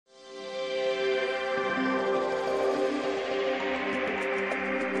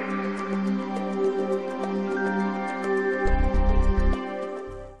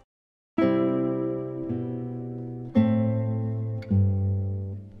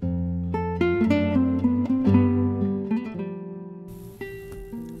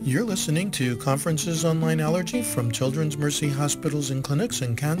listening to Conferences Online Allergy from Children's Mercy Hospitals and Clinics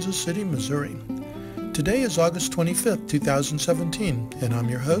in Kansas City, Missouri. Today is August 25th, 2017, and I'm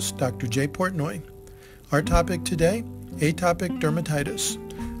your host, Dr. Jay Portnoy. Our topic today, atopic dermatitis.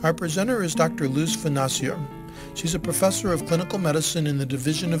 Our presenter is Dr. Luz Fonacier. She's a professor of clinical medicine in the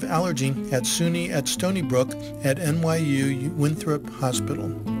Division of Allergy at SUNY at Stony Brook at NYU Winthrop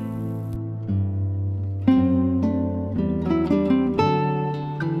Hospital.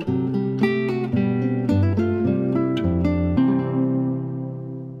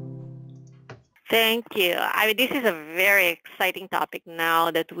 Thank you. This is a very exciting topic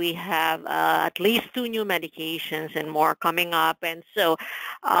now that we have at least 2 new medications and more coming up. And so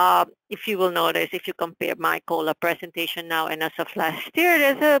if you will notice, if you compare my cola presentation now and as of last year,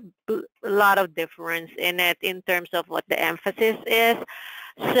 there's a lot of difference in it in terms of what the emphasis is.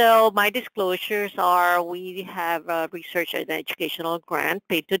 So my disclosures are we have a research and educational grant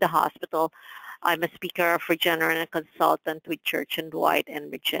paid to the hospital. I'm a speaker for Regeneron and consultant with Church and Dwight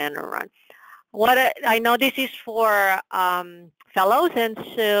and Regeneron. What I know this is for fellows, and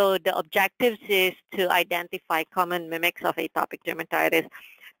so the objectives is to identify common mimics of atopic dermatitis,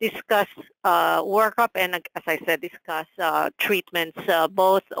 discuss workup, and as I said, discuss treatments,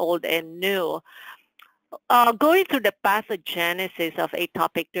 both old and new. Going through the pathogenesis of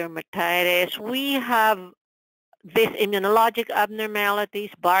atopic dermatitis, we have these immunologic abnormalities,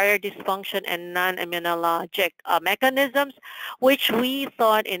 barrier dysfunction, and non-immunologic mechanisms, which we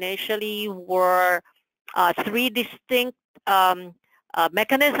thought initially were 3 distinct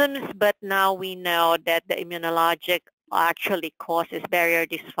mechanisms, but now we know that the immunologic actually causes barrier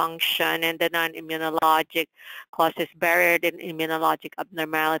dysfunction, and the non-immunologic causes barrier and immunologic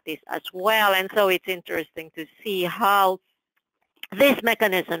abnormalities as well. And so it's interesting to see how these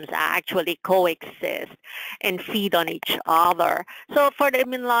mechanisms actually coexist and feed on each other. So for the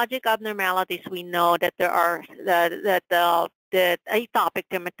immunologic abnormalities, we know that there are that atopic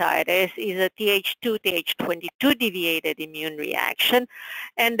dermatitis is a Th2, Th22 deviated immune reaction,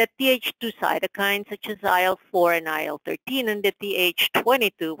 and the Th2 cytokines such as IL-4 and IL-13, and the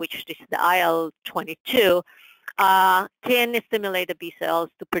Th22, which is the IL-22, can stimulate the B cells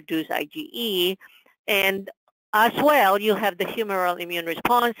to produce IgE, and as well, you have the humoral immune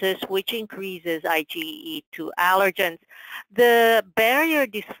responses, which increases IgE to allergens. The barrier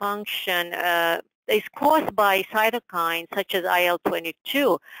dysfunction is caused by cytokines such as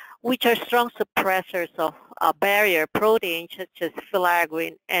IL-22, which are strong suppressors of barrier proteins such as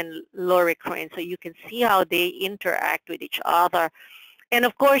filaggrin and loricrin. So you can see how they interact with each other. And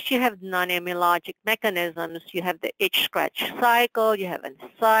of course, you have non-immunologic mechanisms. You have the itch-scratch cycle, you have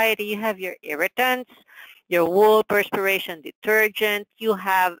anxiety, you have your irritants, your wool, perspiration, detergent. You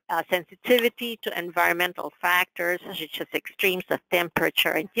have sensitivity to environmental factors such as extremes of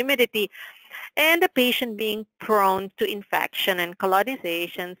temperature and humidity, and the patient being prone to infection and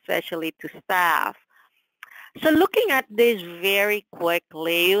colonization, especially to staph. So looking at this very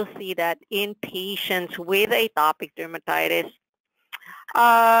quickly, you'll see that in patients with atopic dermatitis,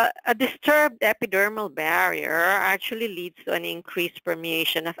 a disturbed epidermal barrier actually leads to an increased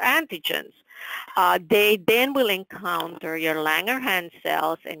permeation of antigens. They then will encounter your Langerhans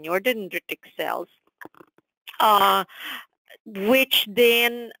cells and your dendritic cells, which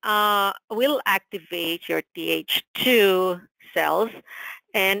then will activate your Th2 cells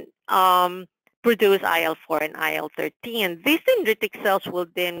and produce IL-4 and IL-13. These dendritic cells will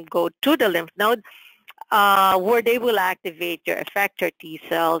then go to the lymph node, where they will activate your effector T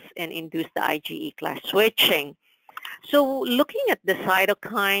cells and induce the IgE class switching. So looking at the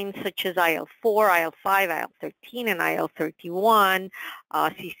cytokines such as IL-4, IL-5, IL-13, and IL-31,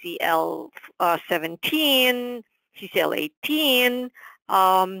 CCL17, CCL18,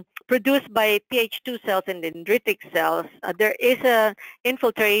 produced by Th2 cells and dendritic cells, there is an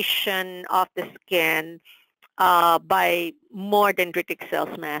infiltration of the skin by more dendritic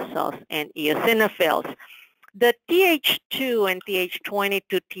cells, mast cells, and eosinophils. The Th2 and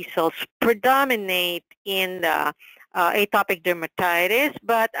Th22 T cells predominate in the atopic dermatitis,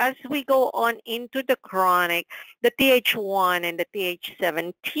 but as we go on into the chronic, the Th1 and the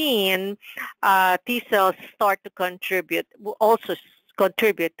Th17 T cells start to contribute, also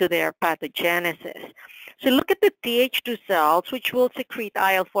contribute to their pathogenesis. So look at the Th2 cells, which will secrete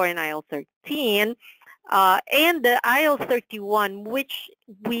IL-4 and IL-13, and the IL-31, which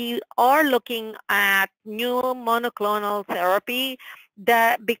we are looking at new monoclonal therapy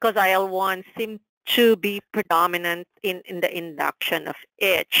that because IL-1 seems to be predominant in the induction of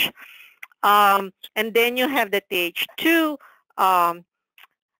itch. And then you have the Th2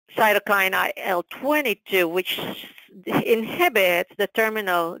 cytokine IL-22, which inhibits the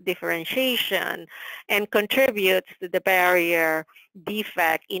terminal differentiation and contributes to the barrier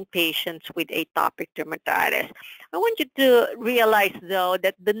defect in patients with atopic dermatitis. I want you to realize, though,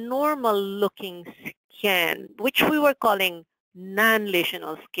 that the normal-looking skin, which we were calling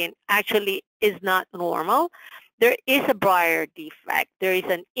non-lesional skin, actually is not normal. There is a barrier defect. There is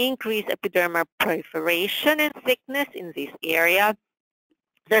an increased epidermal proliferation and thickness in this area.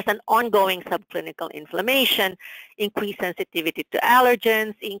 There's an ongoing subclinical inflammation, increased sensitivity to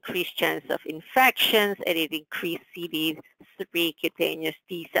allergens, increased chance of infections, and it increased CD3 cutaneous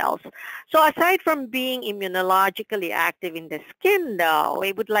T cells. So aside from being immunologically active in the skin, though,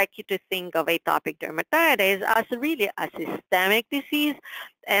 we would like you to think of atopic dermatitis as really a systemic disease.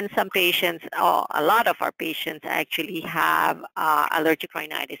 And some patients, a lot of our patients actually have allergic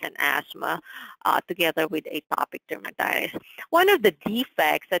rhinitis and asthma together with atopic dermatitis. One of the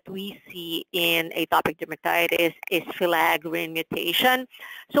defects that we see in atopic dermatitis is filaggrin mutation.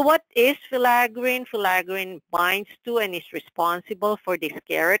 So what is filaggrin? Filaggrin binds to and is responsible for this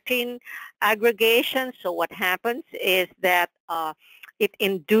keratin aggregation. So what happens is that it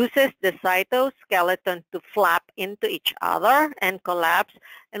induces the cytoskeleton to flap into each other and collapse.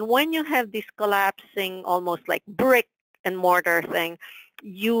 And when you have this collapsing, almost like brick and mortar thing,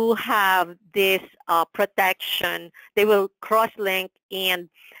 you have this protection. They will cross-link, and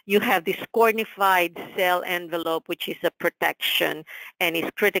you have this cornified cell envelope, which is a protection and is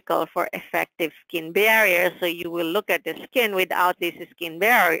critical for effective skin barrier. So you will look at the skin without this skin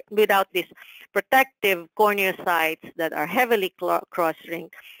barrier, without this protective corneocytes that are heavily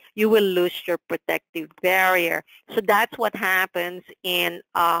cross-linked, you will lose your protective barrier. So that's what happens in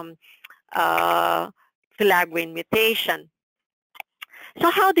filaggrin mutation. So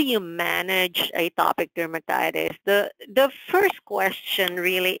how do you manage atopic dermatitis? The first question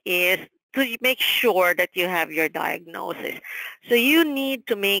really is to make sure that you have your diagnosis. So you need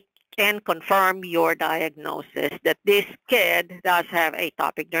to make and confirm your diagnosis that this kid does have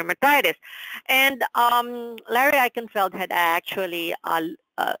atopic dermatitis. And Larry Eichenfeld had actually,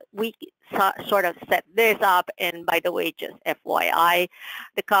 we sort of set this up, and by the way, just FYI,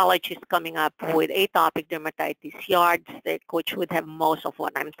 the college is coming up with atopic dermatitis yardstick, which would have most of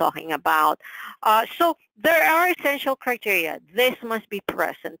what I'm talking about. So there are essential criteria. This must be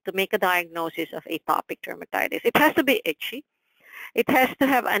present to make a diagnosis of atopic dermatitis. It has to be itchy. It has to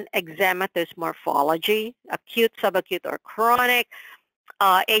have an eczematous morphology, acute, subacute, or chronic,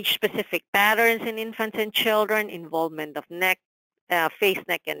 age-specific patterns in infants and children, involvement of neck, face,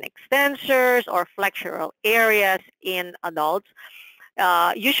 neck, and extensors, or flexural areas in adults,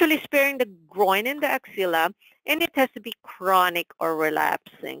 usually sparing the groin and the axilla, and it has to be chronic or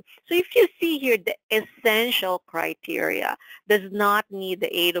relapsing. So if you see here, the essential criteria does not need the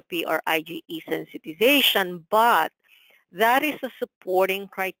atopy or IgE sensitization, but that is a supporting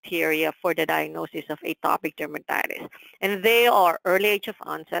criteria for the diagnosis of atopic dermatitis. And they are early age of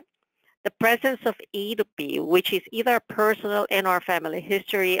onset, the presence of atopy, which is either personal and or family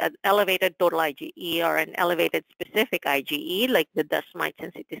history, an elevated total IgE or an elevated specific IgE, like the dust mite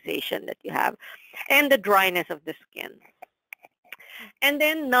sensitization that you have, and the dryness of the skin. And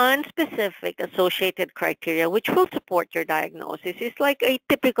then non-specific associated criteria, which will support your diagnosis, is like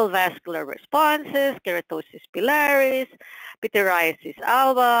atypical vascular responses, keratosis pilaris, pityriasis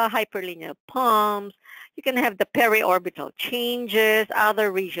alba, hyperlinear palms. You can have the periorbital changes,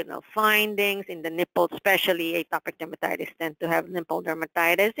 other regional findings in the nipple, especially atopic dermatitis tend to have nipple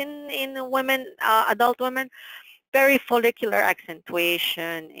dermatitis in women, adult women. Perifollicular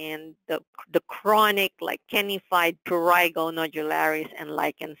accentuation and the chronic, like canified prurigo nodularis and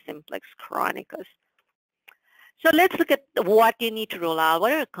lichen simplex chronicus. So let's look at what you need to rule out.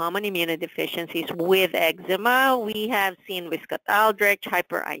 What are common immunodeficiencies with eczema? We have seen Wiskott-Aldrich,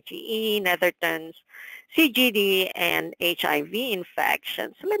 hyper-IgE, Netherton's, CGD, and HIV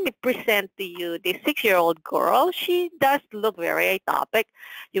infections. So let me present to you this 6-year-old girl. She does look very atopic.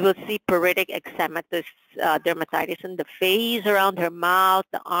 You will see pruritic eczematous dermatitis in the face, around her mouth,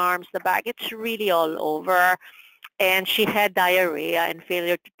 the arms, the back. It's really all over. And she had diarrhea and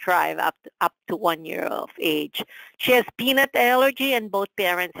failure to thrive up to 1 year of age. She has peanut allergy, and both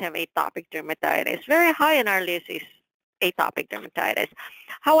parents have atopic dermatitis. Very high on our list is atopic dermatitis.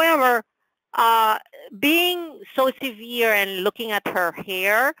 However, being so severe and looking at her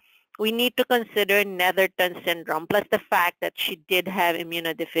hair, we need to consider Netherton syndrome, plus the fact that she did have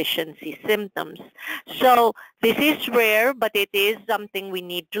immunodeficiency symptoms. So this is rare, but it is something we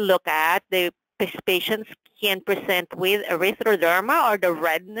need to look at. The patients can present with erythroderma, or the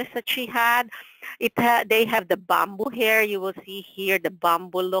redness that she had. They have the bamboo hair. You will see here the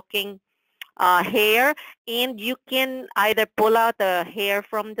bamboo looking hair, and you can either pull out the hair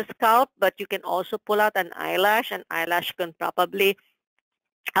from the scalp, but you can also pull out an eyelash. An eyelash can probably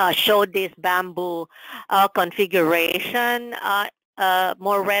show this bamboo configuration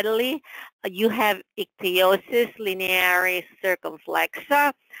more readily. You have ichthyosis linearis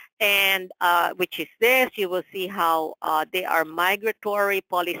circumflexa, and which is this. You will see how they are migratory,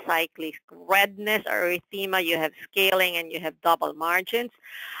 polycyclic redness or erythema. You have scaling and you have double margins.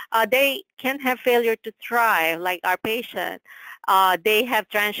 They can have failure to thrive, like our patient. They have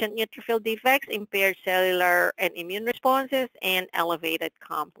transient neutrophil defects, impaired cellular and immune responses, and elevated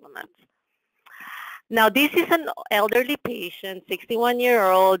complements. Now, this is an elderly patient,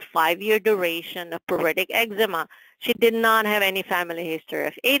 61-year-old, 5-year duration of pruritic eczema. She did not have any family history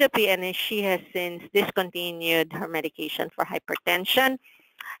of atopy, and she has since discontinued her medication for hypertension.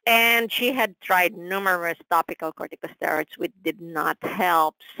 And she had tried numerous topical corticosteroids, which did not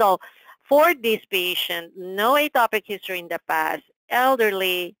help. So for this patient, no atopic history in the past,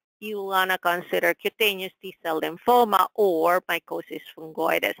 elderly, you want to consider cutaneous T-cell lymphoma or mycosis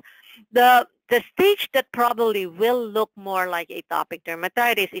fungoides. The stage that probably will look more like atopic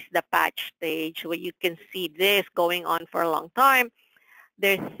dermatitis is the patch stage, where you can see this going on for a long time.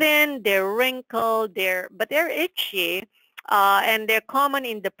 They're thin, they're wrinkled, but they're itchy. And they're common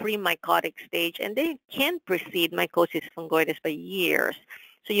in the pre-mycotic stage, and they can precede mycosis fungoides by years.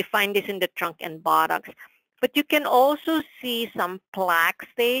 So you find this in the trunk and buttocks. But you can also see some plaque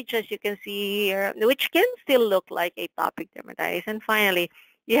stage, as you can see here, which can still look like atopic dermatitis. And finally,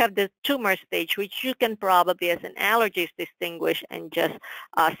 you have the tumor stage, which you can probably, as an allergist, distinguish and just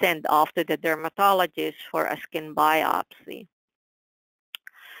send off to the dermatologist for a skin biopsy.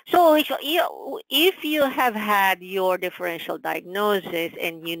 So if you have had your differential diagnosis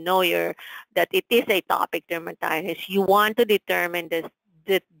and you know that it is atopic dermatitis, you want to determine the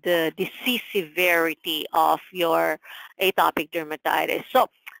disease severity of your atopic dermatitis. So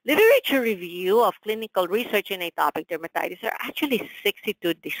literature review of clinical research in atopic dermatitis are actually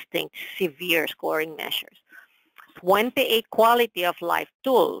 62 distinct severe scoring measures. 28 quality of life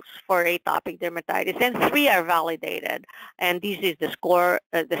tools for atopic dermatitis, and 3 are validated. And this is the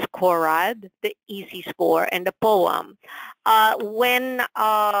SCORAD, the EASY score, and the POEM. When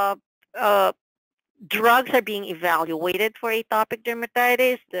drugs are being evaluated for atopic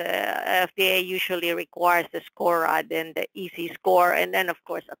dermatitis, the FDA usually requires the SCORAD and the EASY score, and then, of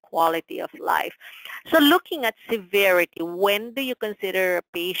course, a quality of life. So looking at severity, when do you consider a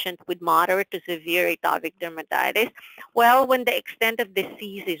patient with moderate to severe atopic dermatitis? Well, when the extent of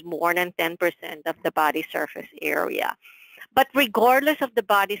disease is more than 10% of the body surface area. But regardless of the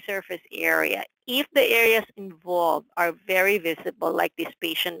body surface area, if the areas involved are very visible, like this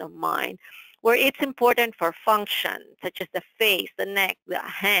patient of mine, where it's important for function, such as the face, the neck, the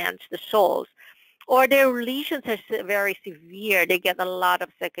hands, the soles, or their lesions are very severe, they get a lot of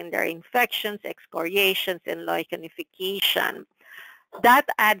secondary infections, excoriations, and lichenification. That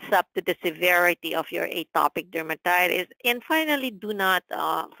adds up to the severity of your atopic dermatitis. And finally, do not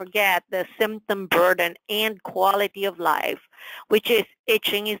forget the symptom burden and quality of life, which is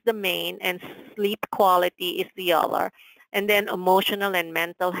itching is the main and sleep quality is the other. And then emotional and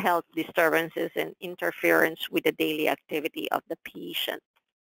mental health disturbances and interference with the daily activity of the patient.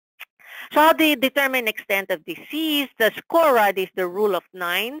 So how do you determine extent of disease? The SCORAD is the rule of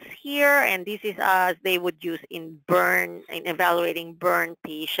nines here, and this is as they would use in evaluating burn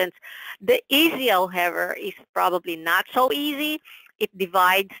patients. The EASY, however, is probably not so easy. It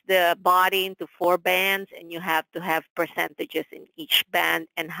divides the body into 4 bands, and you have to have percentages in each band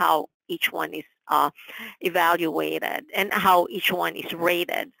and how each one is evaluated and how each one is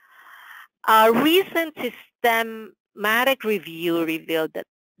rated. A recent systematic review revealed that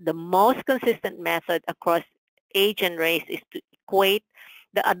the most consistent method across age and race is to equate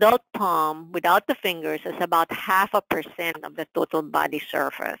the adult palm without the fingers as about 0.5% of the total body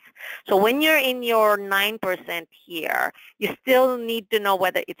surface. So when you're in your 9% here, you still need to know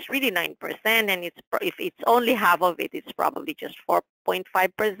whether it's really 9%, and if it's only half of it, it's probably just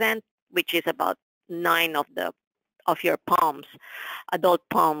 4.5%, which is about 9 of your palms, adult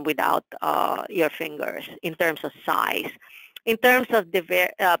palm without your fingers in terms of size. In terms of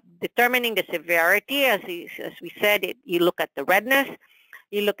determining the severity, as we said, you look at the redness,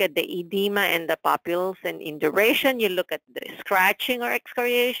 you look at the edema and the papules and induration, you look at the scratching or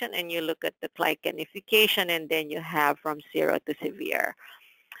excoriation, and you look at the lichenification, and then you have from 0 to severe.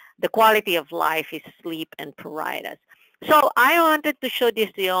 The quality of life is sleep and pruritus. So I wanted to show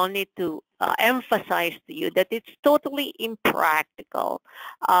this to you only to emphasize to you that it's totally impractical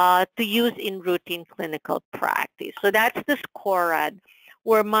to use in routine clinical practice. So that's the SCORAD.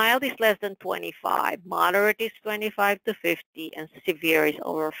 where mild is less than 25, moderate is 25 to 50, and severe is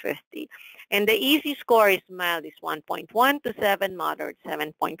over 50. And the easy score is mild is 1.1 to 7, moderate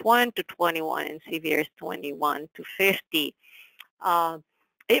 7.1 to 21, and severe is 21 to 50.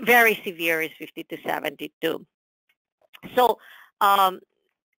 Very severe is 50 to 72. So um,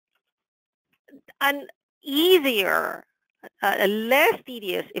 an easier, a less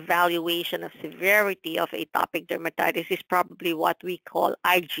tedious evaluation of severity of atopic dermatitis is probably what we call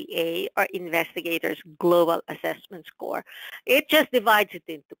IGA, or Investigator's Global Assessment Score. It just divides it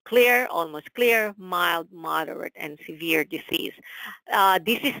into clear, almost clear, mild, moderate, and severe disease.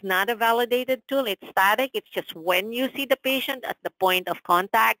 This is not a validated tool. It's static. It's just when you see the patient at the point of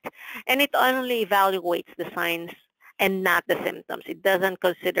contact, and it only evaluates the signs and not the symptoms. It doesn't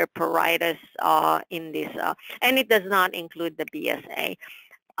consider pruritus in this, and it does not include the BSA.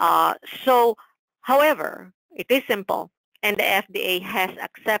 However, it is simple, and the FDA has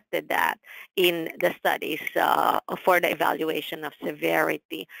accepted that in the studies for the evaluation of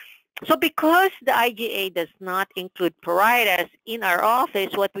severity. So because the IGA does not include pruritus in our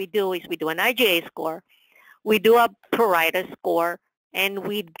office, what we do is we do an IGA score, we do a pruritus score, and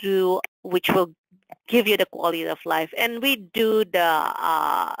we do, which will give you the quality of life, and we do the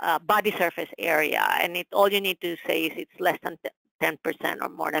body surface area, and all you need to say is it's less than 10% or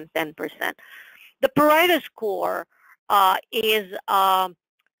more than 10%. The pruritus score is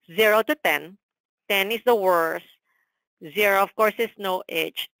 0 to 10. 10 is the worst. 0, of course, is no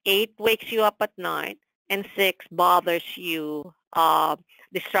itch. 8 wakes you up at night, and 6 bothers you,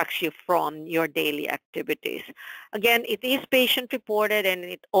 distracts you from your daily activities. Again, it is patient-reported, and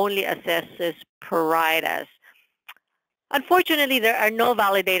it only assesses pruritus. Unfortunately, there are no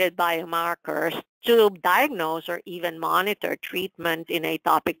validated biomarkers to diagnose or even monitor treatment in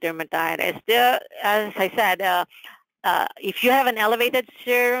atopic dermatitis. As I said, if you have an elevated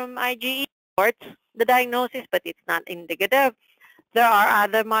serum IgE, supports the diagnosis, but it's not indicative. There are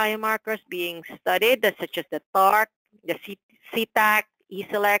other biomarkers being studied, such as the TARC, the CTAC,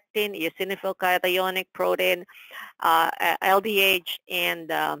 E-selectin, eosinophil cationic protein, LDH,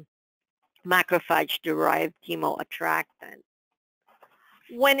 and macrophage-derived chemoattractant.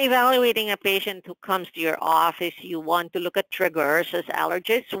 When evaluating a patient who comes to your office, you want to look at triggers. As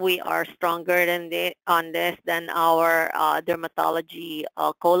allergists, we are stronger on this than our dermatology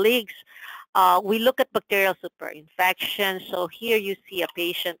colleagues. We look at bacterial superinfection. So here you see a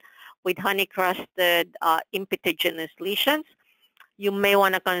patient with honey-crusted impetiginous lesions. You may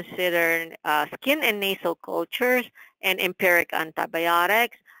want to consider skin and nasal cultures and empiric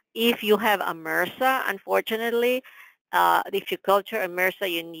antibiotics. If you have a MRSA, unfortunately, if you culture a MRSA,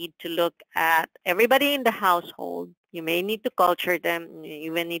 you need to look at everybody in the household. You may need to culture them.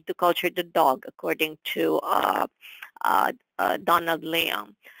 You even need to culture the dog, according to Donald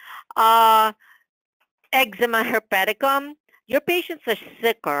Leon. Eczema herpeticum. Your patients are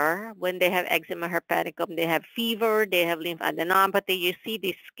sicker when they have eczema herpeticum. They have fever, they have lymphadenopathy. You see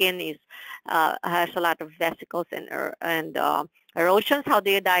the skin has a lot of vesicles and erosions. How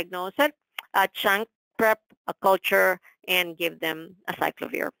do you diagnose it? Chunk prep, a culture, and give them a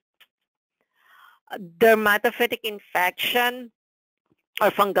cyclovir. Dermatophytic infection or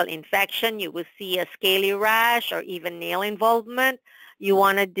fungal infection, you will see a scaly rash or even nail involvement. You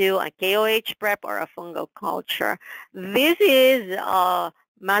want to do a KOH prep or a fungal culture. This is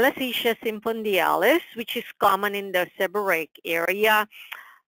Malassezia sympondialis, which is common in the seborrheic area.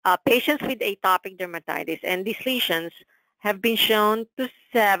 Patients with atopic dermatitis and these lesions have been shown to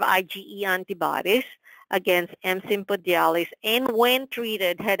have IgE antibodies against M. sympondialis, and when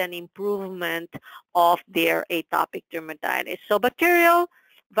treated had an improvement of their atopic dermatitis. So bacterial,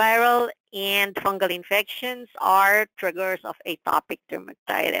 viral, and fungal infections are triggers of atopic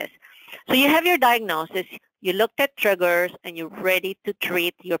dermatitis. So you have your diagnosis, you looked at triggers, and you're ready to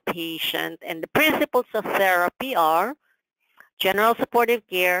treat your patient. And the principles of therapy are general supportive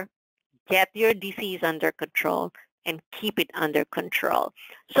care, get your disease under control, and keep it under control.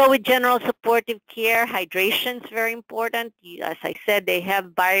 So with general supportive care, hydration is very important. As I said, they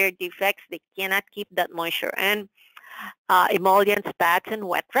have barrier defects. They cannot keep that moisture in. Emollients, pads, and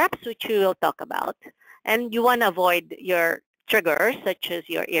wet wraps, which we will talk about. And you want to avoid your triggers, such as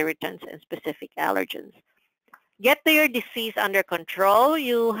your irritants and specific allergens. Get your disease under control.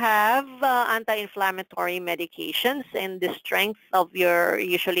 You have anti-inflammatory medications and the strength of your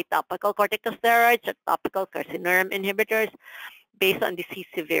usually topical corticosteroids or topical carcinogen inhibitors based on disease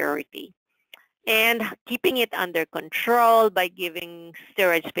severity. And keeping it under control by giving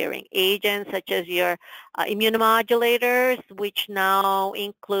steroid-sparing agents such as your immunomodulators, which now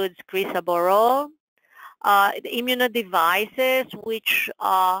includes crisaborole, The immunodevices, which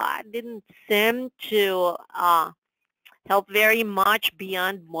didn't seem to help very much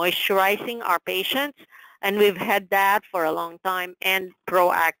beyond moisturizing our patients, and we've had that for a long time, and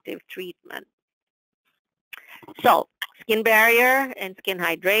proactive treatment. So, skin barrier and skin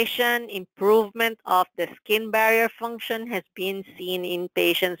hydration, improvement of the skin barrier function has been seen in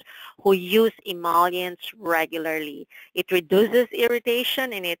patients who use emollients regularly. It reduces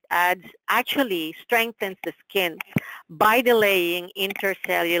irritation and it actually strengthens the skin by delaying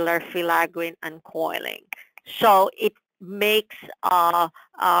intercellular filaggrin uncoiling. So it makes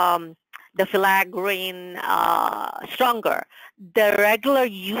the filaggrin stronger. The regular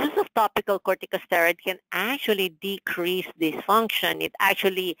use of topical corticosteroid can actually decrease this function. It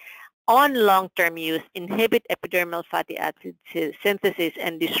actually, on long-term use, inhibit epidermal fatty acid synthesis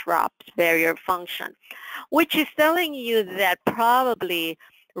and disrupts barrier function, which is telling you that probably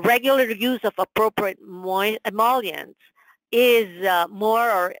regular use of appropriate emollients is more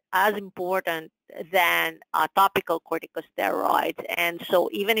or as important than topical corticosteroids. And so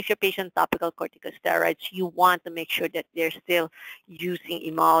even if you're patient topical corticosteroids, you want to make sure that they're still using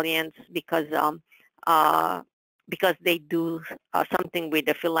emollients because they do something with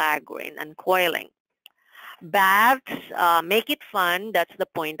the filaggrin and coiling. Baths, make it fun. That's the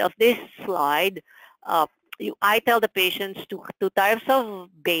point of this slide. I tell the patients two types of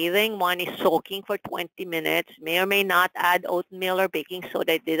bathing. One is soaking for 20 minutes, may or may not add oatmeal or baking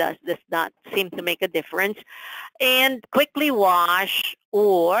soda. It does not seem to make a difference. And quickly wash,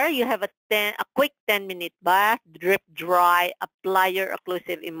 or you have a quick 10-minute bath, drip dry, apply your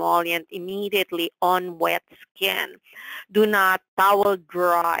occlusive emollient immediately on wet skin. Do not towel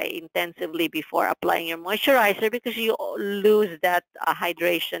dry intensively before applying your moisturizer because you lose that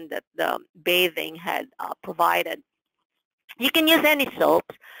hydration that the bathing had provided. You can use any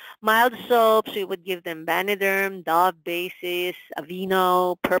soaps. Mild soaps, we would give them Vaniderm, Dove Basis,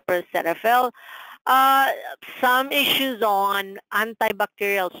 Aveeno, Purpose, Cetaphil. Some issues on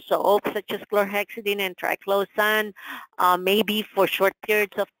antibacterial soaps such as chlorhexidine and triclosan, maybe for short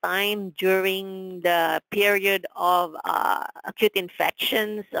periods of time during the period of acute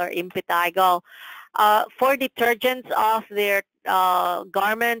infections or impetigo. For detergents of their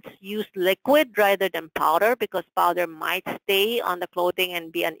garments, use liquid rather than powder because powder might stay on the clothing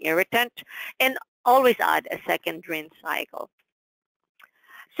and be an irritant, and always add a second rinse cycle.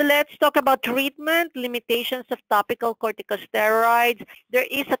 So let's talk about treatment, limitations of topical corticosteroids. There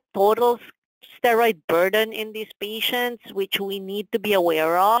is a total steroid burden in these patients, which we need to be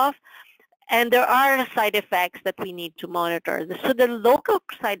aware of. And there are side effects that we need to monitor. So the local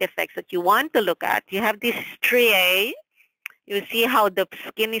side effects that you want to look at, you have this striae. You see how the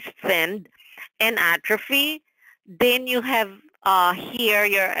skin is thinned and atrophy. Then you have here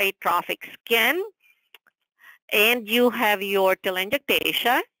your atrophic skin. And you have your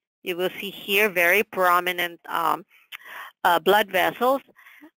telangiectasia. You will see here very prominent blood vessels.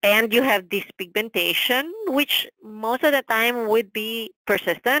 And you have this pigmentation, which most of the time would be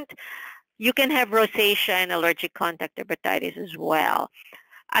persistent. You can have rosacea and allergic contact dermatitis as well.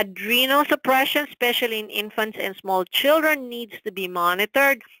 Adrenal suppression, especially in infants and small children, needs to be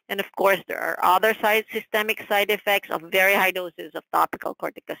monitored. And of course, there are other systemic side effects of very high doses of topical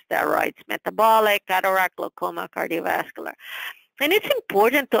corticosteroids, metabolic, cataract, glaucoma, cardiovascular. And it's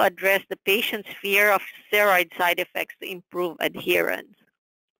important to address the patient's fear of steroid side effects to improve adherence.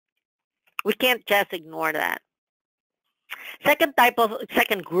 We can't just ignore that. Second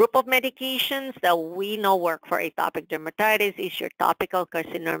group of medications that we know work for atopic dermatitis is your topical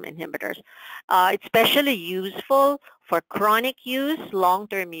carcinoma inhibitors. It's especially useful for chronic use,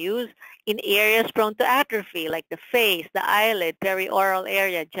 long-term use in areas prone to atrophy like the face, the eyelid, perioral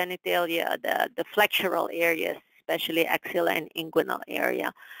area, genitalia, the flexural areas, especially axilla and inguinal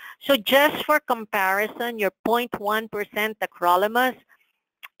area. So just for comparison, your 0.1% tacrolimus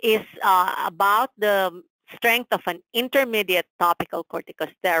is about the strength of an intermediate topical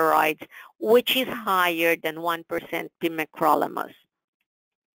corticosteroids, which is higher than 1% pimecrolimus.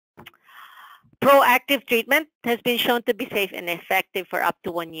 Proactive treatment has been shown to be safe and effective for up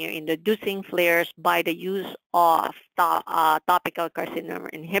to 1 year in reducing flares by the use of topical carcinoma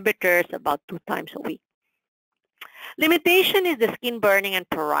inhibitors about 2 times a week. Limitation is the skin burning and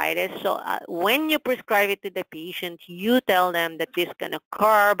pruritus. So when you prescribe it to the patient, you tell them that this can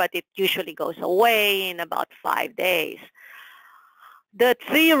occur, but it usually goes away in about 5 days. The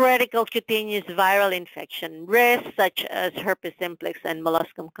theoretical cutaneous viral infection risks, such as herpes simplex and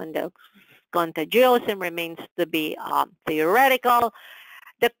molluscum contagiosum, remains to be theoretical.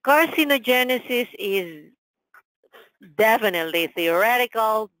 The carcinogenesis is definitely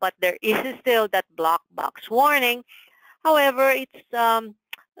theoretical, but there is still that black box warning. However, it's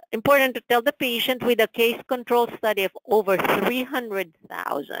important to tell the patient with a case control study of over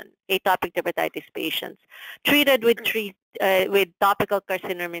 300,000 atopic dermatitis patients treated with topical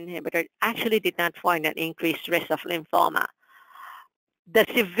carcinoma inhibitor actually did not find an increased risk of lymphoma. The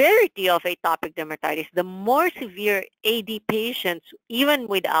severity of atopic dermatitis, the more severe AD patients, even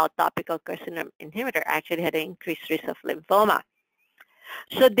without topical carcinoma inhibitor, actually had an increased risk of lymphoma.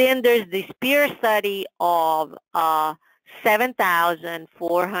 So then there's this peer study of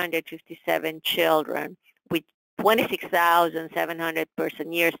 7,457 children with 26,700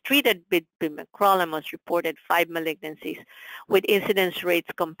 person years treated with pimecrolimus reported 5 malignancies with incidence rates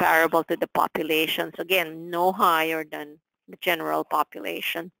comparable to the populations. Again, no higher than the general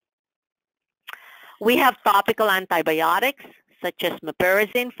population. We have topical antibiotics such as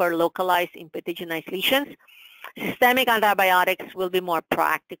mepirozine for localized impetiginized lesions. Systemic antibiotics will be more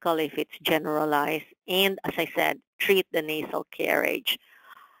practical if it's generalized and, as I said, treat the nasal carriage.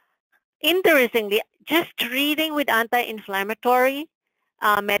 Interestingly, just treating with anti-inflammatory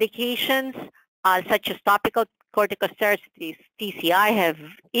medications such as topical corticosteroids, TCI, have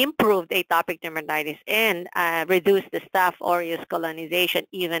improved atopic dermatitis and reduced the Staph aureus colonization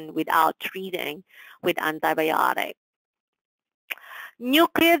even without treating with antibiotic. New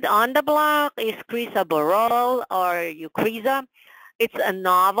kid on the block is crisaborole or Eucrisa. It's a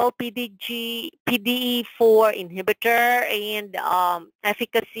novel PDE4 inhibitor, and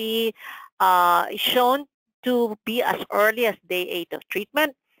efficacy is shown to be as early as day 8 of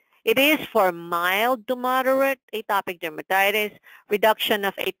treatment. It is for mild to moderate atopic dermatitis. Reduction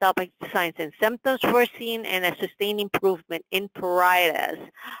of atopic signs and symptoms were seen, and a sustained improvement in pruritus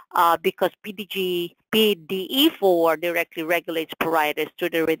because PDE4 directly regulates pruritus through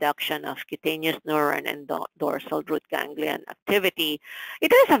the reduction of cutaneous neuron and dorsal root ganglion activity.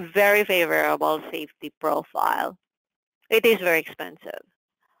 It has a very favorable safety profile. It is very expensive,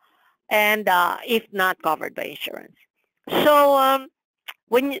 and if not covered by insurance. So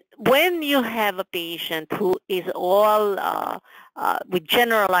when you have a patient who is all with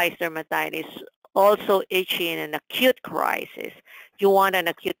generalized dermatitis, also itchy in an acute crisis, you want an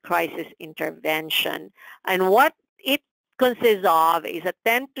acute crisis intervention. And what it consists of is a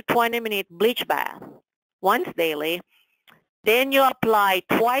 10 to 20 minute bleach bath once daily. Then you apply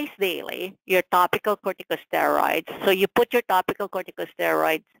twice daily your topical corticosteroids. So you put your topical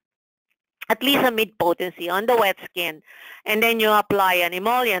corticosteroids at least a mid-potency on the wet skin, and then you apply an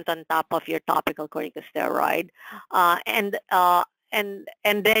emollient on top of your topical corticosteroid, and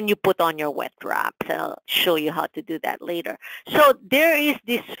then you put on your wet wraps. I'll show you how to do that later. So there is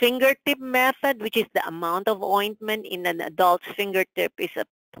this fingertip method, which is the amount of ointment in an adult's fingertip is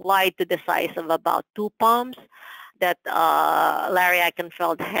applied to the size of about 2 palms that Larry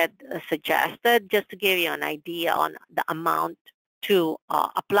Eichenfeld had suggested, just to give you an idea on the amount to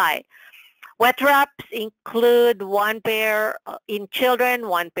apply. Wet wraps include 1 pair in children,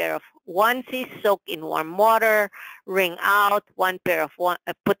 1 pair of onesies soaked in warm water, wring out, 1 pair of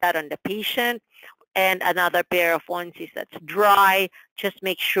put that on the patient, and another pair of onesies that's dry. Just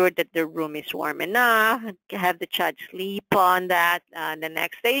make sure that the room is warm enough. Have the child sleep on that the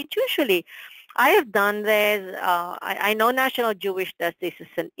next day. Usually, I have done this. I know National Jewish does this as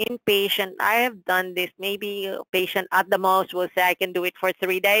an inpatient. I have done this. Maybe a patient at the most will say I can do it for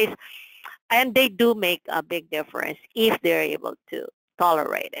 3 days. And they do make a big difference if they're able to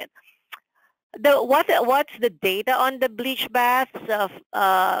tolerate it. What's the data on the bleach baths?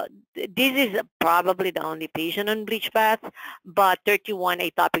 This is probably the only patient on bleach baths, but 31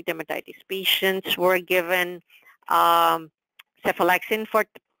 atopic dermatitis patients were given cephalexin for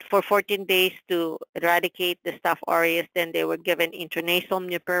 14 days to eradicate the Staph aureus. Then they were given intranasal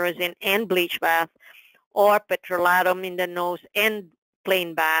mupirozine and bleach bath, or petrolatum in the nose and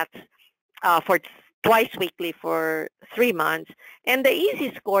plain baths for twice weekly for 3 months. And the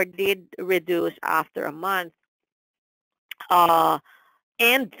EASI score did reduce after a month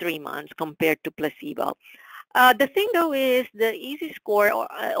and 3 months compared to placebo. The thing though is the EASI score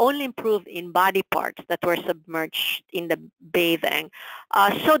only improved in body parts that were submerged in the bathing.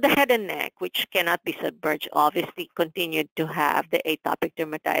 So the head and neck, which cannot be submerged, obviously continued to have the atopic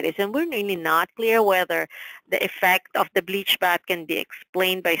dermatitis. And we're really not clear whether the effect of the bleach bath can be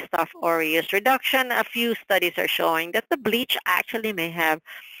explained by Staph aureus reduction. A few studies are showing that the bleach actually may have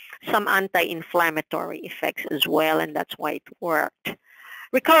some anti-inflammatory effects as well, and that's why it worked.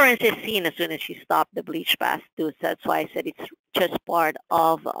 Recurrence is seen as soon as you stop the bleach bath too. So that's why I said it's just part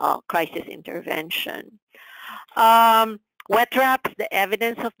of crisis intervention. Wet wraps, the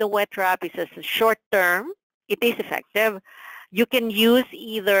evidence of the wet wrap is as a short term it is effective. You can use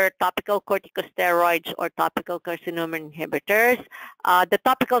either topical corticosteroids or topical carcinoma inhibitors. The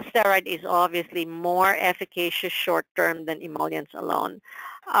topical steroid is obviously more efficacious short-term than emollients alone.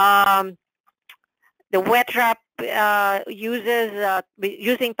 The wet wrap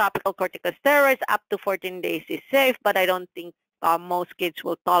using topical corticosteroids up to 14 days is safe, but I don't think most kids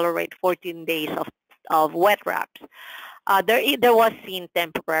will tolerate 14 days of wet wraps. There was seen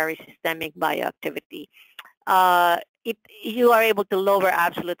temporary systemic bioactivity. You are able to lower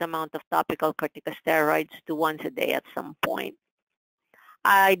absolute amount of topical corticosteroids to once a day at some point.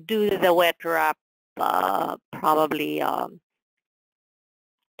 I do the wet wrap probably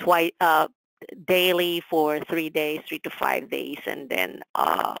twice daily for 3 days, 3 to 5 days, and then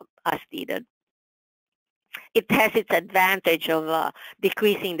as needed. It has its advantage of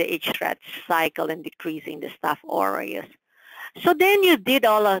decreasing the itch threat cycle and decreasing the Staph aureus. So then you did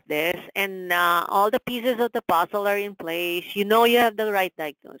all of this, and all the pieces of the puzzle are in place. You know you have the right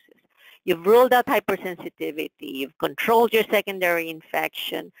diagnosis. You've ruled out hypersensitivity. You've controlled your secondary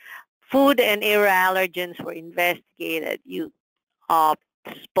infection. Food and air allergens were investigated. You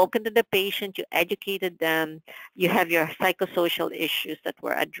spoken to the patient, you educated them, you have your psychosocial issues that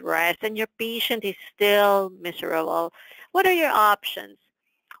were addressed, and your patient is still miserable. What are your options?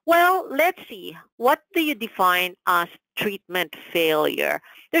 Well, let's see. What do you define as treatment failure?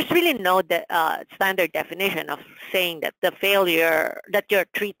 There's really no standard definition of saying that that your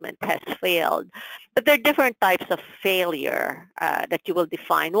treatment has failed. But there are different types of failure that you will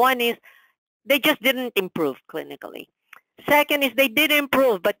define. One is they just didn't improve clinically. Second is they did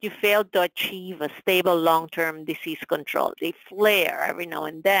improve, but you failed to achieve a stable long-term disease control. They flare every now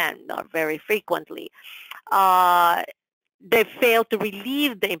and then, or very frequently. They failed to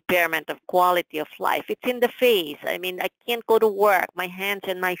relieve the impairment of quality of life. It's in the face. I mean, I can't go to work. My hands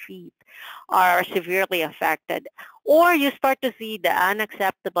and my feet are severely affected. Or you start to see the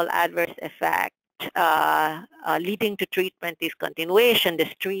unacceptable adverse effect leading to treatment discontinuation, the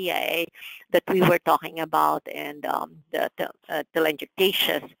striae that we were talking about, and the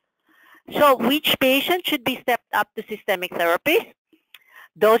telangiectasias. So which patient should be stepped up to systemic therapies?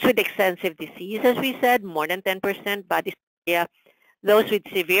 Those with extensive disease, as we said, more than 10% body area. Those with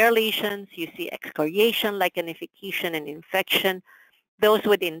severe lesions, you see excoriation, lichenification, and infection. Those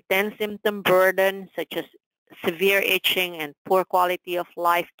with intense symptom burden, such as severe itching and poor quality of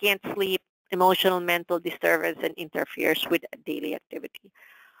life, can't sleep, emotional, mental disturbance, and interferes with daily activity.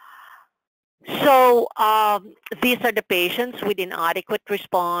 So these are the patients with inadequate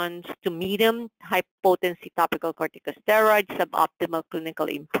response to medium high-potency topical corticosteroids, suboptimal clinical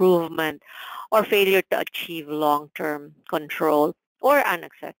improvement, or failure to achieve long-term control or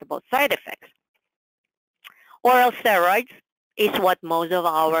unacceptable side effects. Oral steroids is what most of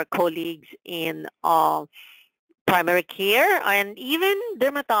our colleagues in primary care and even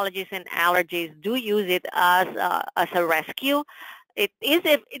dermatologists and allergists do use it as a rescue. It is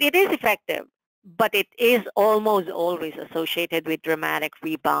effective, but it is almost always associated with dramatic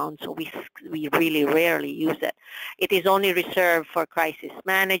rebound, so we really rarely use it. It is only reserved for crisis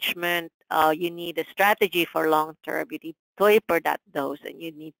management. You need a strategy for long-term. You need to taper that dose, and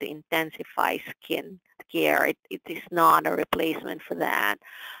you need to intensify skin care. It is not a replacement for that.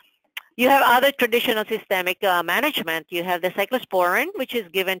 You have other traditional systemic management. You have the cyclosporin, which is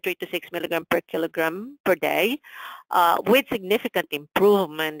given 3 to 6 milligram per kilogram per day, with significant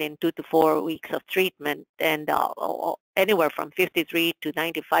improvement in 2 to 4 weeks of treatment, and anywhere from 53 to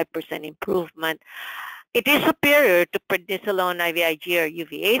 95% improvement. It is superior to prednisolone, IVIG, or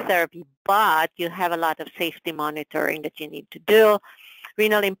UVA therapy, but you have a lot of safety monitoring that you need to do.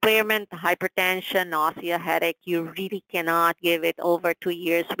 Renal impairment, hypertension, nausea, headache, you really cannot give it over 2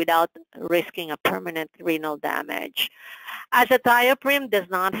 years without risking a permanent renal damage. Azathioprine does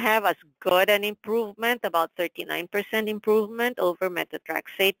not have as good an improvement, about 39% improvement over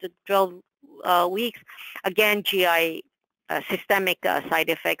methotrexate to 12 weeks. Again, GI systemic side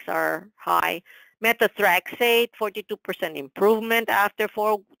effects are high. Methotrexate, 42% improvement after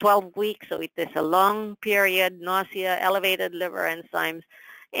 12 weeks, so it is a long period. Nausea, elevated liver enzymes,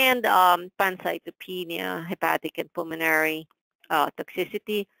 and pancytopenia, hepatic and pulmonary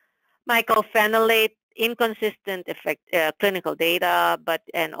toxicity. Mycophenolate, inconsistent clinical data,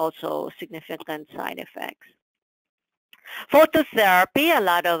 and also significant side effects. Phototherapy, a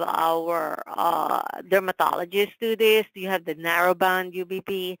lot of our dermatologists do this. You have the narrowband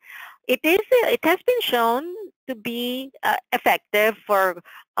UVB. It has been shown to be effective for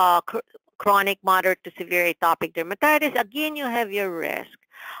chronic, moderate to severe atopic dermatitis. Again, you have your risk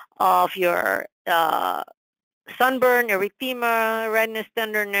of your sunburn, erythema, redness,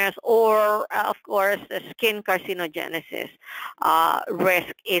 tenderness, or of course, skin carcinogenesis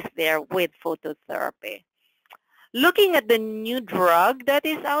risk is there with phototherapy. Looking at the new drug that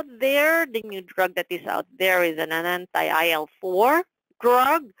is out there, the new drug that is out there is an anti-IL-4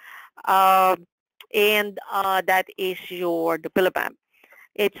 drug, uh, and that is your dupilumab.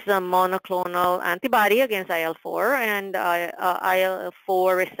 It's a monoclonal antibody against IL-4 and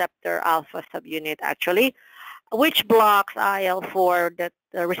IL-4 receptor alpha subunit actually, which blocks IL-4, that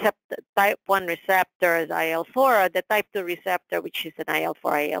the receptor, type 1 receptor is IL-4, the type 2 receptor, which is an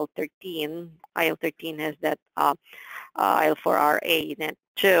IL-4, IL-13. IL-13 has that IL-4RA in it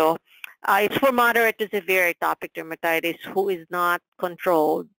too. It's for moderate to severe atopic dermatitis who is not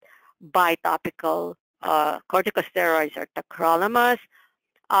controlled by topical corticosteroids or tacrolimus.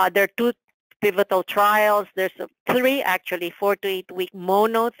 There are 2 pivotal trials. There's 3 actually, 4 to 8 week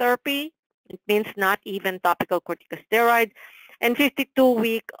monotherapy. It means not even topical corticosteroids, and 52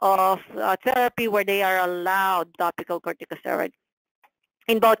 week of therapy where they are allowed topical corticosteroids.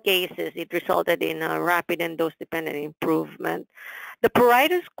 In both cases, it resulted in a rapid and dose-dependent improvement. The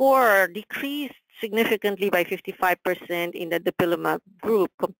pruritus score decreased significantly by 55% in the dupilumab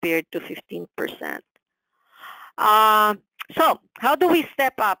group compared to 15%. So how do we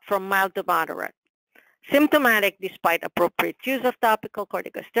step up from mild to moderate? Symptomatic despite appropriate use of topical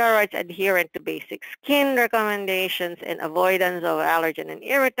corticosteroids, adherent to basic skin recommendations, and avoidance of allergen and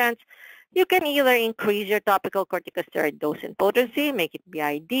irritants, you can either increase your topical corticosteroid dose and potency, make it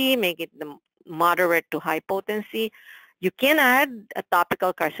BID, make it the moderate to high potency. You can add a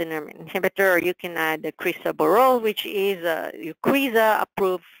topical carcinoma inhibitor, or you can add the crisaborole, which is Eucrisa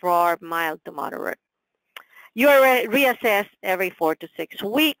approved for mild to moderate. You are reassessed every 4 to 6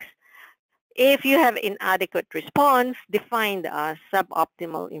 weeks. If you have inadequate response, defined as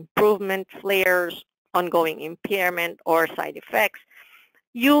suboptimal improvement, flares, ongoing impairment, or side effects,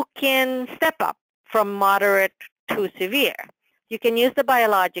 you can step up from moderate to severe. You can use the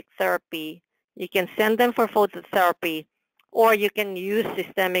biologic therapy, you can send them for phototherapy, or you can use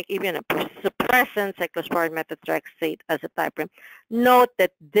systemic immunosuppressant, cyclosporine methotrexate as a type. Note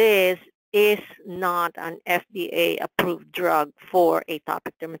that this is not an FDA-approved drug for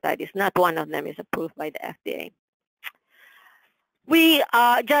atopic dermatitis. Not one of them is approved by the FDA. We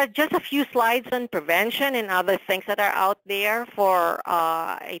just a few slides on prevention and other things that are out there for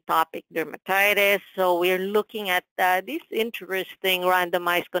atopic dermatitis. So we're looking at this interesting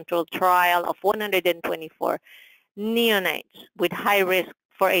randomized controlled trial of 124 neonates with high risk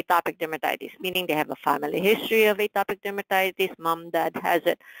for atopic dermatitis, meaning they have a family history of atopic dermatitis, mom, dad has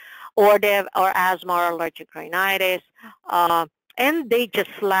it, or they have asthma or allergic rhinitis, and they just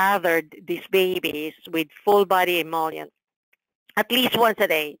slathered these babies with full body emollient at least once a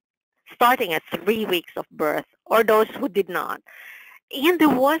day, starting at 3 weeks of birth, or those who did not. And there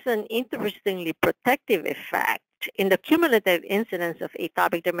was an interestingly protective effect in the cumulative incidence of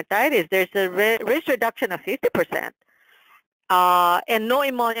atopic dermatitis. There's a risk reduction of 50%. And no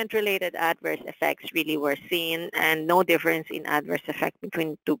emollient-related adverse effects really were seen, and no difference in adverse effect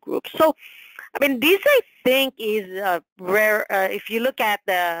between 2 groups. So, I mean, this I think is rare. If you look at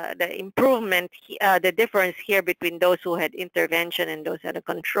the improvement, the difference here between those who had intervention and those who had a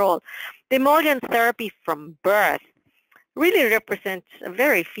control, the emollient therapy from birth really represents a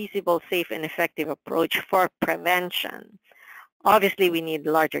very feasible, safe, and effective approach for prevention. Obviously, we need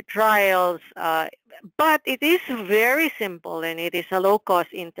larger trials, but it is very simple, and it is a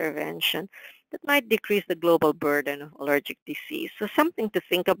low-cost intervention that might decrease the global burden of allergic disease. So something to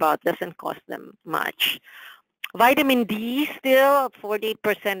think about, doesn't cost them much. Vitamin D, still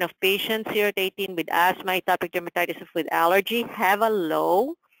 48% of patients here at 18 with asthma, atopic dermatitis, with allergy have a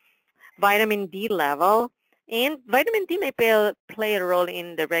low vitamin D level. And vitamin D may play a role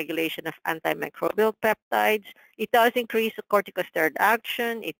in the regulation of antimicrobial peptides. It does increase corticosteroid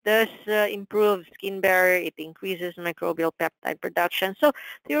action. It does improve skin barrier. It increases microbial peptide production. So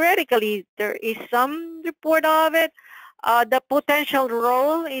theoretically, there is some report of it. The potential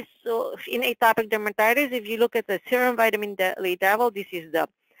role is in atopic dermatitis. If you look at the serum vitamin D level, this is the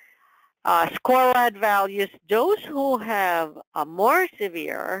SCORAD values. Those who have a more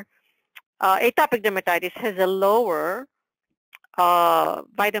severe atopic dermatitis has a lower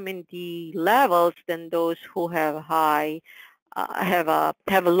vitamin D levels than those who have high, have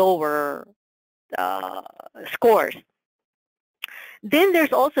a lower scores. Then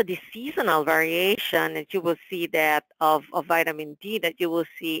there's also the seasonal variation that you will see that of vitamin D that you will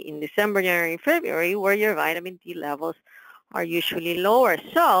see in December, January, February, where your vitamin D levels are usually lower.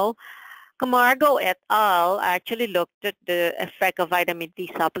 So Camargo et al. Actually looked at the effect of vitamin D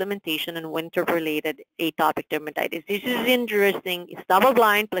supplementation on winter-related atopic dermatitis. This is interesting. It's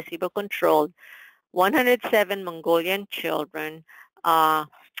double-blind, placebo-controlled, 107 Mongolian children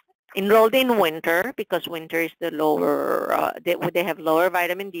enrolled in winter because winter is the lower, they have lower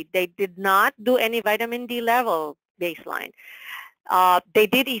vitamin D. They did not do any vitamin D level baseline. They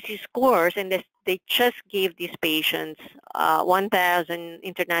did easy scores, and they just gave these patients 1,000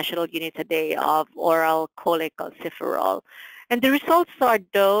 international units a day of oral cholecalciferol. And the results are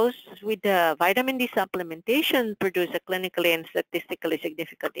those with the vitamin D supplementation produce a clinically and statistically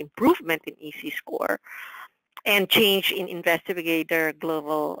significant improvement in EC score and change in investigator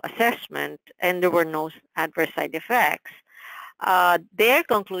global assessment, and there were no adverse side effects. Their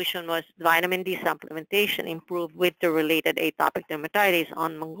conclusion was vitamin D supplementation improved with the related atopic dermatitis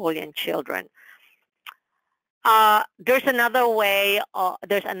on Mongolian children. There's another way,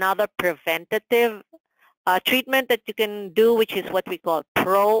 there's another preventative treatment that you can do, which is what we call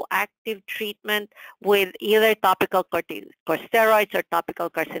proactive treatment with either topical corticosteroids or topical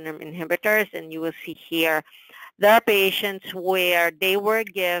carcinoma inhibitors. And you will see here, there are patients where they were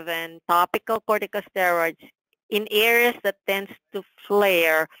given topical corticosteroids in areas that tends to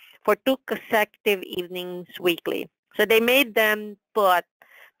flare for 2 consecutive evenings weekly. So they made them put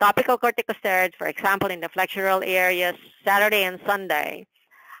topical corticosteroids, for example, in the flexural areas, Saturday and Sunday,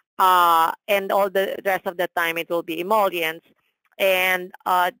 and all the rest of the time it will be emollients. And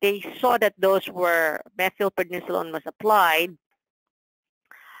they saw that those were methylprednisolone was applied.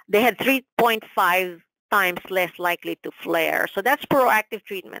 They had 3.5 times less likely to flare. So that's proactive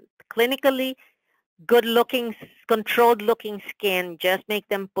treatment. Clinically, good-looking, controlled-looking skin, just make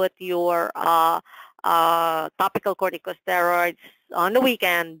them put your topical corticosteroids on the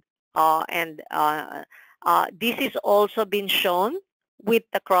weekend. This is also been shown with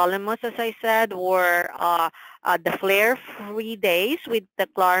tacrolimus, as I said, where the flare-free days with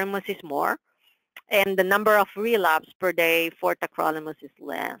tacrolimus is more, and the number of relapse per day for tacrolimus is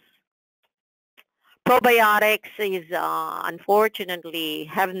less. Probiotics is unfortunately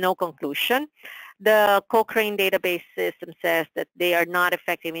have no conclusion. The Cochrane database system says that they are not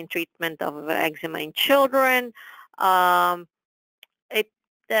effective in treatment of eczema in children.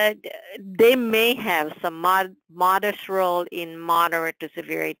 They may have some modest role in moderate to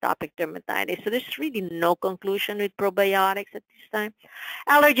severe atopic dermatitis. So there's really no conclusion with probiotics at this time.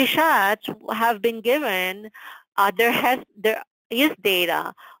 Allergy shots have been given. There is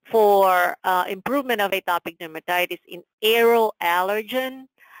data for improvement of atopic dermatitis in aeroallergen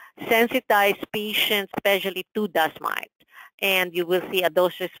sensitized patients, especially to dust mite. And you will see a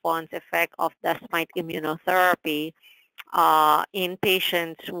dose-response effect of dust mite immunotherapy in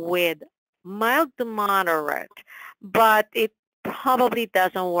patients with mild to moderate, but it probably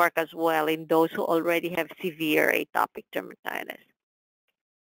doesn't work as well in those who already have severe atopic dermatitis.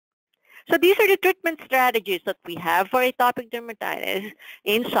 So these are the treatment strategies that we have for atopic dermatitis.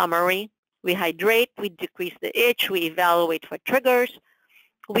 In summary, we hydrate, we decrease the itch, we evaluate for triggers,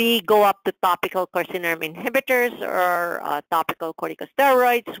 we go up to topical carcinoma inhibitors or topical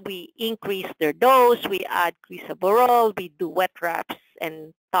corticosteroids. We increase their dose. We add crisaborole. We do wet wraps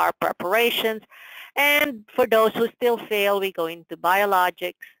and tar preparations. And for those who still fail, we go into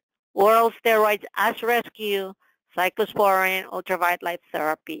biologics, oral steroids as rescue, cyclosporine, ultraviolet light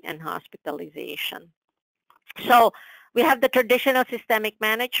therapy, and hospitalization. So we have the traditional systemic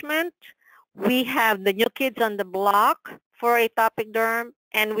management. We have the new kids on the block for atopic derm,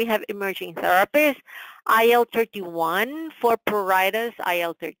 and we have emerging therapies, IL-31 for pruritus,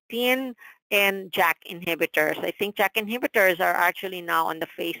 IL-13, and JAK inhibitors. I think JAK inhibitors are actually now on the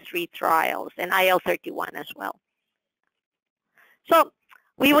phase 3 trials, and IL-31 as well. So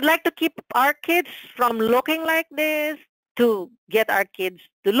we would like to keep our kids from looking like this to get our kids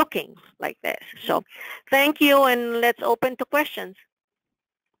to looking like this. So thank you, and let's open to questions.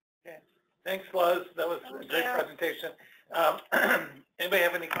 Okay. Thanks, Luz. That was a great presentation. Anybody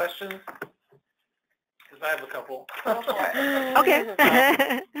have any questions? Because I have a couple.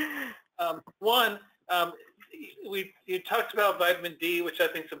 Okay. One, you talked about vitamin D, which I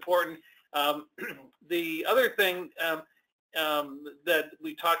think is important. The other thing that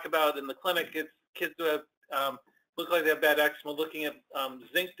we talk about in the clinic is kids who have look like they have bad eczema, looking at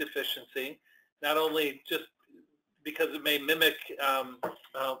zinc deficiency, not only just because it may mimic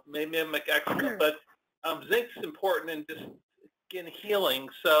eczema, but zinc's important in just skin healing.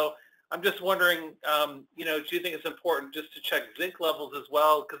 So I'm just wondering, do you think it's important just to check zinc levels as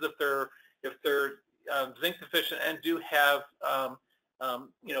well? Because if they're zinc deficient and do have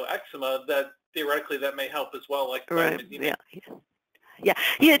eczema, that theoretically that may help as well. Like right.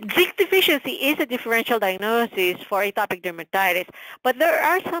 Yeah, zinc deficiency is a differential diagnosis for atopic dermatitis, but there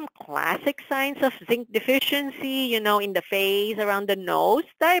are some classic signs of zinc deficiency, in the face, around the nose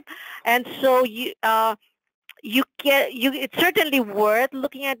type, and so it's certainly worth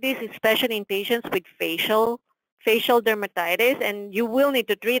looking at this, especially in patients with facial dermatitis, and you will need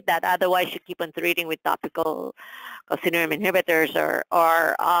to treat that. Otherwise, you keep on treating with topical calcineurin inhibitors or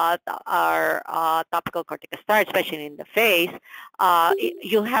topical corticosteroids, especially in the face.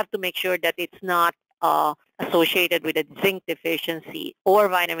 You have to make sure that it's not associated with a zinc deficiency or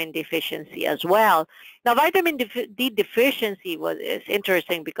vitamin deficiency as well. Now, vitamin D deficiency is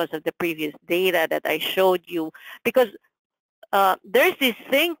interesting because of the previous data that I showed you, because there's this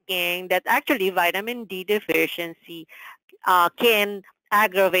thinking that actually vitamin D deficiency can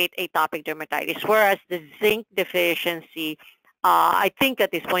aggravate atopic dermatitis, whereas the zinc deficiency, I think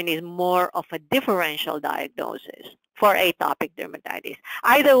at this point, is more of a differential diagnosis for atopic dermatitis.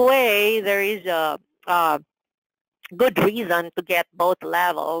 Either way, there is a good reason to get both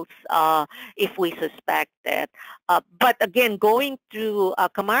levels if we suspect it. But again, going to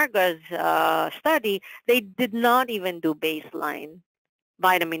Camarga's study, they did not even do baseline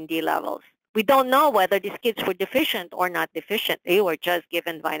vitamin D levels. We don't know whether these kids were deficient or not deficient. They were just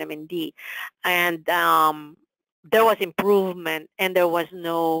given vitamin D. And there was improvement, and there was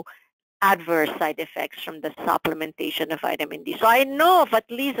no adverse side effects from the supplementation of vitamin D. So I know of at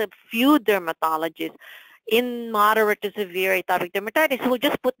least a few dermatologists in moderate to severe atopic dermatitis who will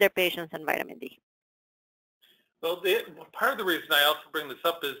just put their patients on vitamin D. Well, part of the reason I also bring this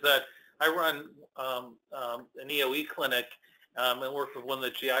up is that I run an EOE clinic and work with one of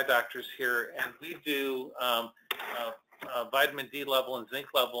the GI doctors here, and we do vitamin D level and zinc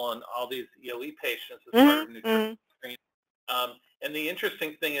level on all these EOE patients as part of nutrition screening. And the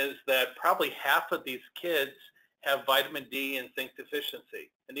interesting thing is that probably half of these kids have vitamin D and zinc deficiency.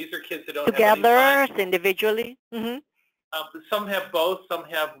 And these are kids that don't have any together, individually? Some have both, some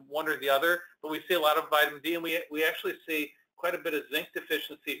have one or the other, but we see a lot of vitamin D, and we actually see quite a bit of zinc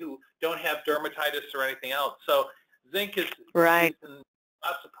deficiency who don't have dermatitis or anything else. So zinc is right. used in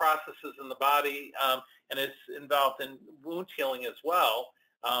lots of processes in the body, and it's involved in wound healing as well.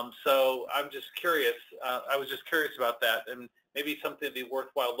 So I'm just curious. I was just curious about that, and maybe something to be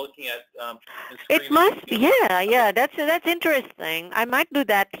worthwhile looking at. It must, yeah, that's interesting. I might do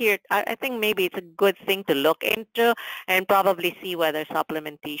that here. I think maybe it's a good thing to look into and probably see whether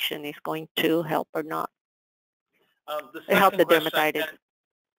supplementation is going to help or not. Help the dermatitis.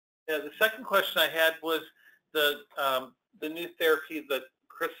 The second question I had was the new therapy, the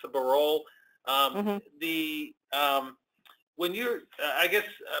crisaborole. When you're, I guess,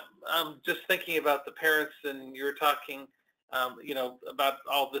 I'm just thinking about the parents, and you're talking, about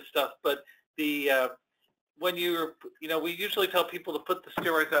all this stuff. But when you're, we usually tell people to put the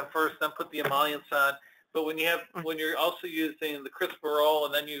steroids on first, then put the emollients on. But when you're also using the crisaborole,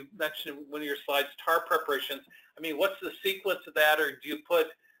 and then you mentioned one of your slides, tar preparations. I mean, what's the sequence of that, or do you put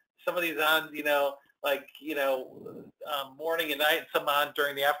some of these on, morning and night, and some on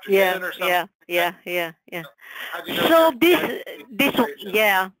during the afternoon or something? Yeah. So this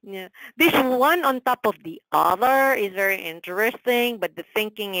one on top of the other is very interesting, but the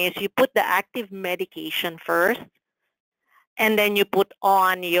thinking is you put the active medication first, and then you put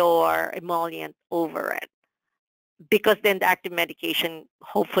on your emollient over it, because then the active medication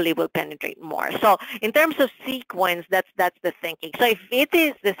hopefully will penetrate more. So in terms of sequence, that's the thinking. So if it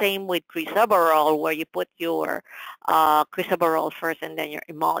is the same with crisaborole, where you put your crisaborole first and then your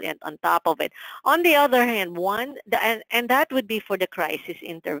emollient on top of it. On the other hand, and that would be for the crisis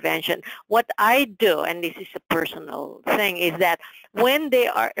intervention. What I do, and this is a personal thing, is that when they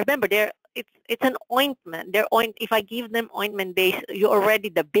are, remember, it's an ointment. If I give them ointment base,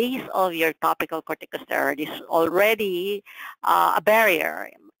 the base of your topical corticosteroid is already a barrier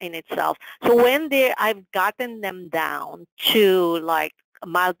in itself. So when I've gotten them down to like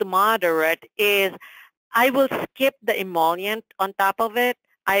mild to moderate, is I will skip the emollient on top of it.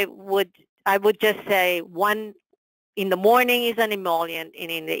 I would just say one in the morning is an emollient,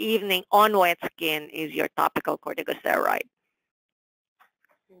 and in the evening on wet skin is your topical corticosteroid.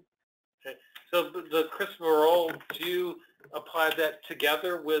 So the crisaborole, do you apply that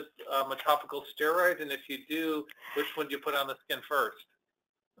together with a topical steroid? And if you do, which one do you put on the skin first?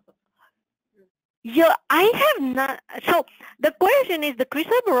 Yeah, I have not. So the question is, the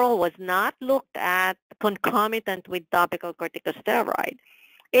crisaborole was not looked at concomitant with topical corticosteroid.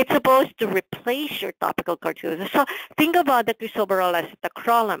 It's supposed to replace your topical corticosteroids. So think about the crisaborole as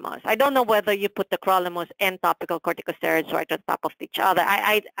tacrolimus. I don't know whether you put tacrolimus and topical corticosteroids right on top of each other.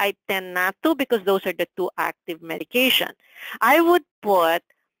 I tend not to, because those are the two active medications. I would put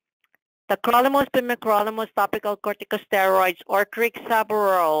tacrolimus, pimecrolimus, topical corticosteroids, or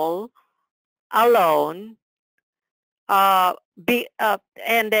crisaborole alone, and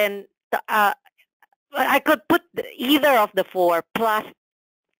then I could put either of the four plus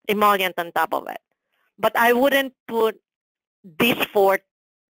emollient on top of it. But I wouldn't put these four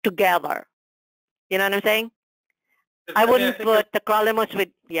together. You know what I'm saying? I wouldn't put tacrolimus with,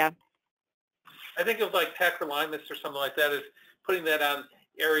 yeah. I think of like tacrolimus or something like that, is putting that on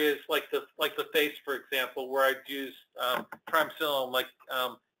areas like the face, for example, where I'd use triamcinolone, like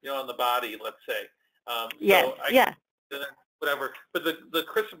on the body, let's say. Yes. So yeah. Whatever. But the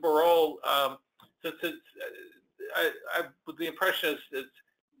crisaborole, since it's, the impression is it's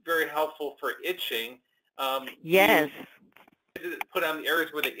very helpful for itching. Yes. Put on the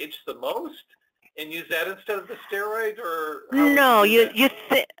areas where they itch the most and use that instead of the steroid, or no,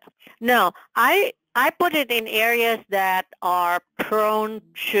 no. I put it in areas that are prone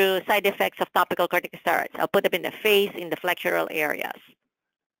to side effects of topical corticosteroids. I'll put them in the face, in the flexural areas.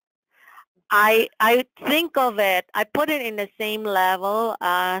 I think of it, I put it in the same level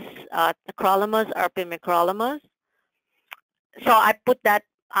as tacrolimus or pimecrolimus. So I put that,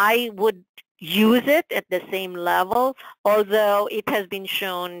 I would use it at the same level, although it has been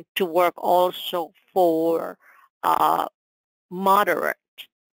shown to work also for moderate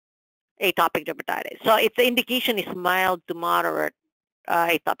atopic dermatitis. So its indication is mild to moderate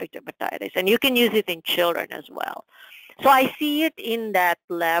atopic dermatitis, and you can use it in children as well. So I see it in that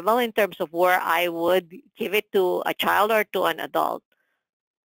level in terms of where I would give it to a child or to an adult.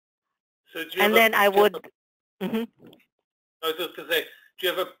 So and then I would... I was just going to say, do you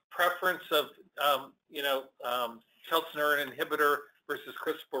have a preference of, calcineurin inhibitor versus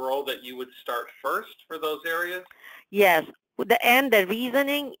crisaborole that you would start first for those areas? Yes. The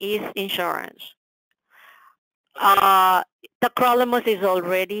reasoning is insurance. Okay. Tacrolimus is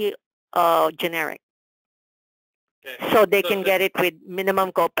already generic. Okay. So they can get it with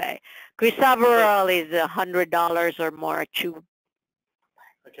minimum copay. Crisaborole is $100 or more a tube.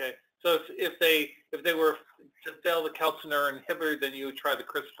 Okay. So if they were to fail the calcineurin inhibitor, then you would try the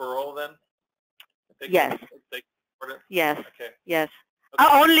crisaborole then? Yes. Yes. Okay. Yes. Okay.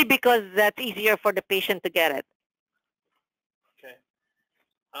 Only because that's easier for the patient to get it. Okay.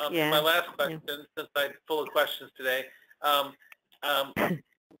 Yeah. My last question, since I'm full of questions today,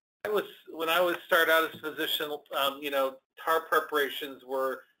 when I was started out as a physician, tar preparations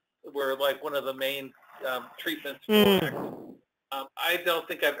were like one of the main treatments for eczema. I don't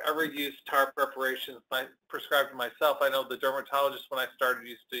think I've ever used tar preparations prescribed to myself. I know the dermatologist, when I started,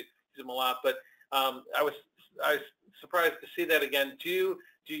 used to use them a lot, but I was surprised to see that again. Do you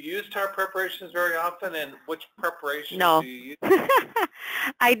use tar preparations very often, and which preparations do you use?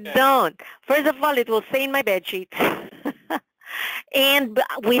 I don't. First of all, it will stain my bed sheets. And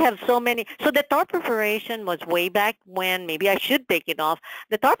we have so many. So the tar preparation was way back when, maybe I should take it off.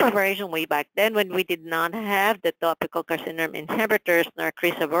 The tar preparation way back then, when we did not have the topical carcinoma inhibitors nor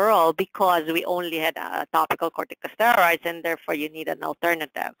crisaborole, because we only had topical corticosteroids, and therefore you need an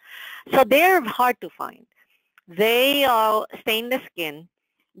alternative. So they're hard to find. They stain the skin,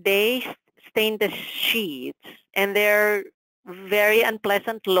 they stain the sheets, and they're very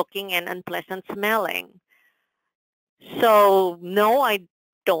unpleasant looking and unpleasant smelling. So no, I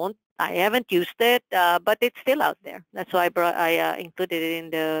don't. I haven't used it, but it's still out there. That's why I included it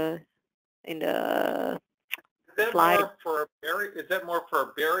in the slide. Is that more for a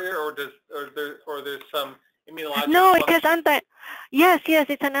barrier, or there's some immunologic? No, it has Yes,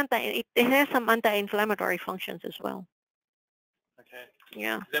 it's an it has some anti-inflammatory functions as well. Okay.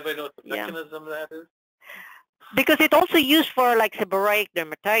 Yeah. Does anybody know what the mechanism of that is? Because it's also used for like seborrheic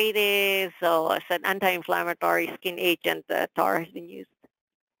dermatitis, so as an anti-inflammatory skin agent, tar has been used.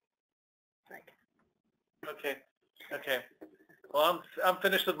 Okay. Well, I'm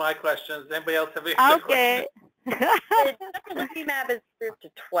finished with my questions. Anybody else have any questions? Okay. Dupilumab is approved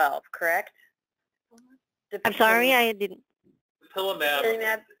to 12, correct? I'm sorry, I didn't.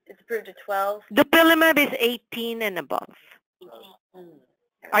 Dupilumab is approved to 12. Dupilumab is 18 and above.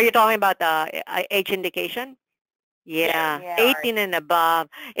 Are you talking about the age indication? Yeah, 18 and above.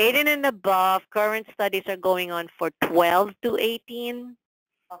 18 and above, current studies are going on for 12 to 18.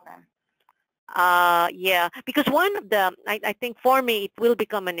 Okay. Yeah, because one of the, I think for me, it will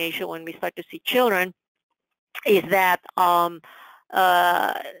become an issue when we start to see children, is that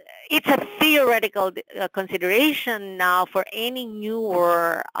it's a theoretical consideration now for any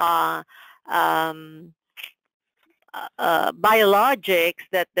newer biologics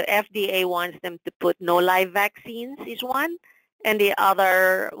that the FDA wants them to put no live vaccines is one, and the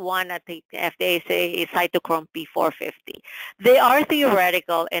other one I think the FDA say is cytochrome P450. They are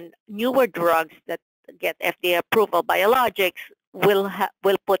theoretical, and newer drugs that get FDA approval, biologics, will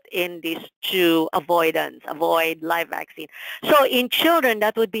put in these two avoid live vaccine. So in children,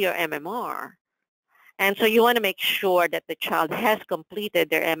 that would be your MMR. And so you want to make sure that the child has completed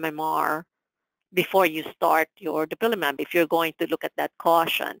their MMR before you start your dupilumab, if you're going to look at that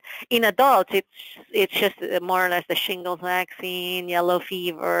caution. In adults, it's just more or less the shingles vaccine, yellow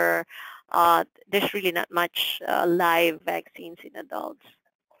fever. There's really not much live vaccines in adults.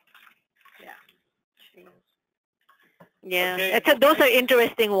 Yeah, Okay. those are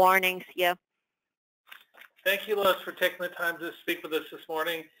interesting warnings, yeah. Thank you, Luz, for taking the time to speak with us this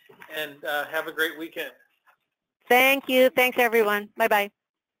morning, and have a great weekend. Thank you. Thanks, everyone. Bye-bye.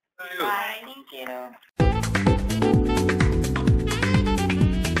 Thank you. Bye. Thank you.